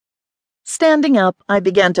Standing up, I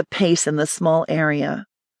began to pace in the small area.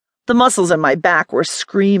 The muscles in my back were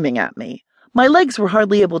screaming at me. My legs were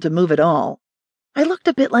hardly able to move at all. I looked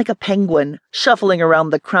a bit like a penguin, shuffling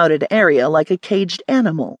around the crowded area like a caged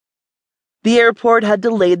animal. The airport had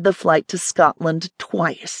delayed the flight to Scotland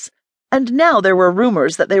twice, and now there were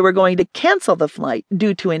rumors that they were going to cancel the flight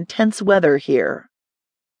due to intense weather here.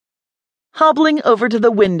 Hobbling over to the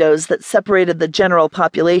windows that separated the general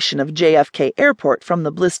population of JFK Airport from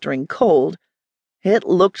the blistering cold, it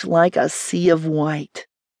looked like a sea of white.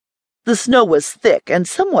 The snow was thick and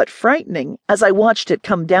somewhat frightening as I watched it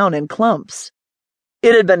come down in clumps.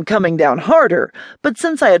 It had been coming down harder, but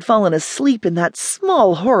since I had fallen asleep in that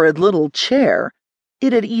small, horrid little chair,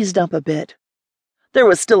 it had eased up a bit. There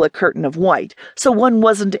was still a curtain of white, so one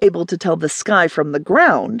wasn't able to tell the sky from the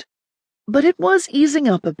ground, but it was easing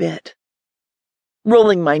up a bit.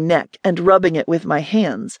 Rolling my neck and rubbing it with my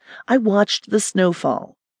hands, I watched the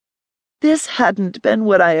snowfall. This hadn't been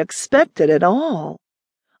what I expected at all.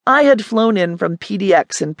 I had flown in from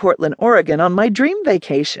PDX in Portland, Oregon on my dream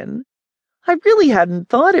vacation. I really hadn't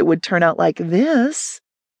thought it would turn out like this.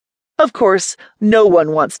 Of course, no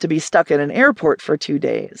one wants to be stuck in an airport for 2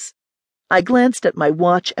 days. I glanced at my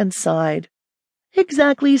watch and sighed.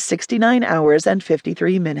 Exactly 69 hours and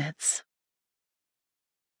 53 minutes.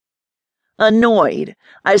 Annoyed,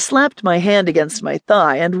 I slapped my hand against my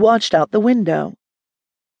thigh and watched out the window.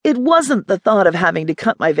 It wasn't the thought of having to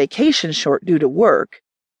cut my vacation short due to work.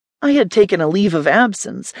 I had taken a leave of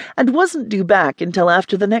absence and wasn't due back until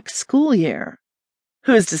after the next school year.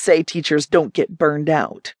 Who's to say teachers don't get burned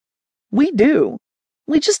out? We do.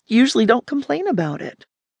 We just usually don't complain about it.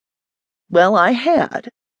 Well, I had,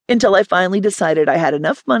 until I finally decided I had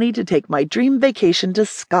enough money to take my dream vacation to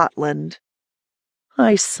Scotland.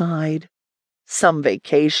 I sighed. Some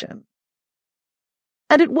vacation.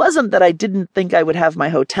 And it wasn't that I didn't think I would have my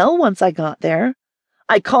hotel once I got there.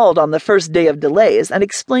 I called on the first day of delays and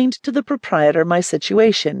explained to the proprietor my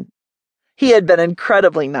situation. He had been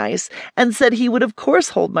incredibly nice and said he would of course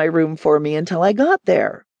hold my room for me until I got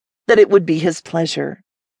there, that it would be his pleasure.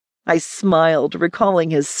 I smiled,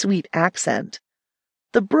 recalling his sweet accent.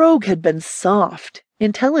 The brogue had been soft,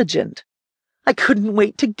 intelligent. I couldn't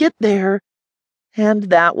wait to get there. And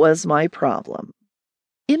that was my problem.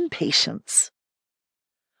 Impatience.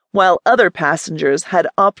 While other passengers had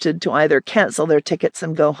opted to either cancel their tickets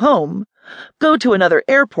and go home, go to another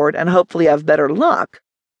airport and hopefully have better luck,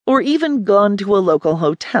 or even gone to a local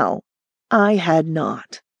hotel, I had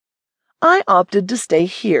not. I opted to stay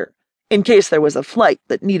here, in case there was a flight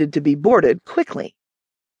that needed to be boarded quickly.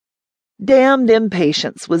 Damned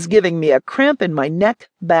impatience was giving me a cramp in my neck,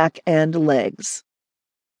 back, and legs.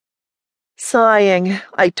 Sighing,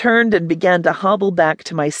 I turned and began to hobble back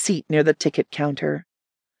to my seat near the ticket counter.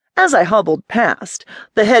 As I hobbled past,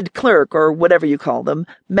 the head clerk, or whatever you call them,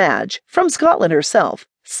 Madge, from Scotland herself,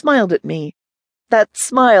 smiled at me. That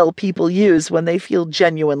smile people use when they feel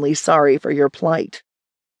genuinely sorry for your plight.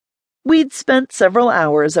 We'd spent several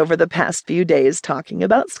hours over the past few days talking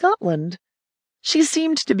about Scotland. She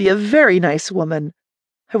seemed to be a very nice woman.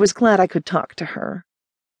 I was glad I could talk to her.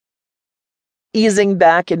 Easing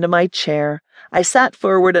back into my chair, I sat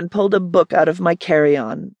forward and pulled a book out of my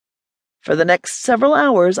carry-on. For the next several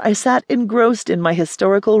hours, I sat engrossed in my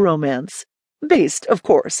historical romance, based, of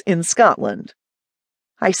course, in Scotland.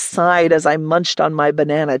 I sighed as I munched on my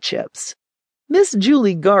banana chips. Miss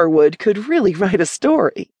Julie Garwood could really write a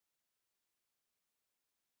story.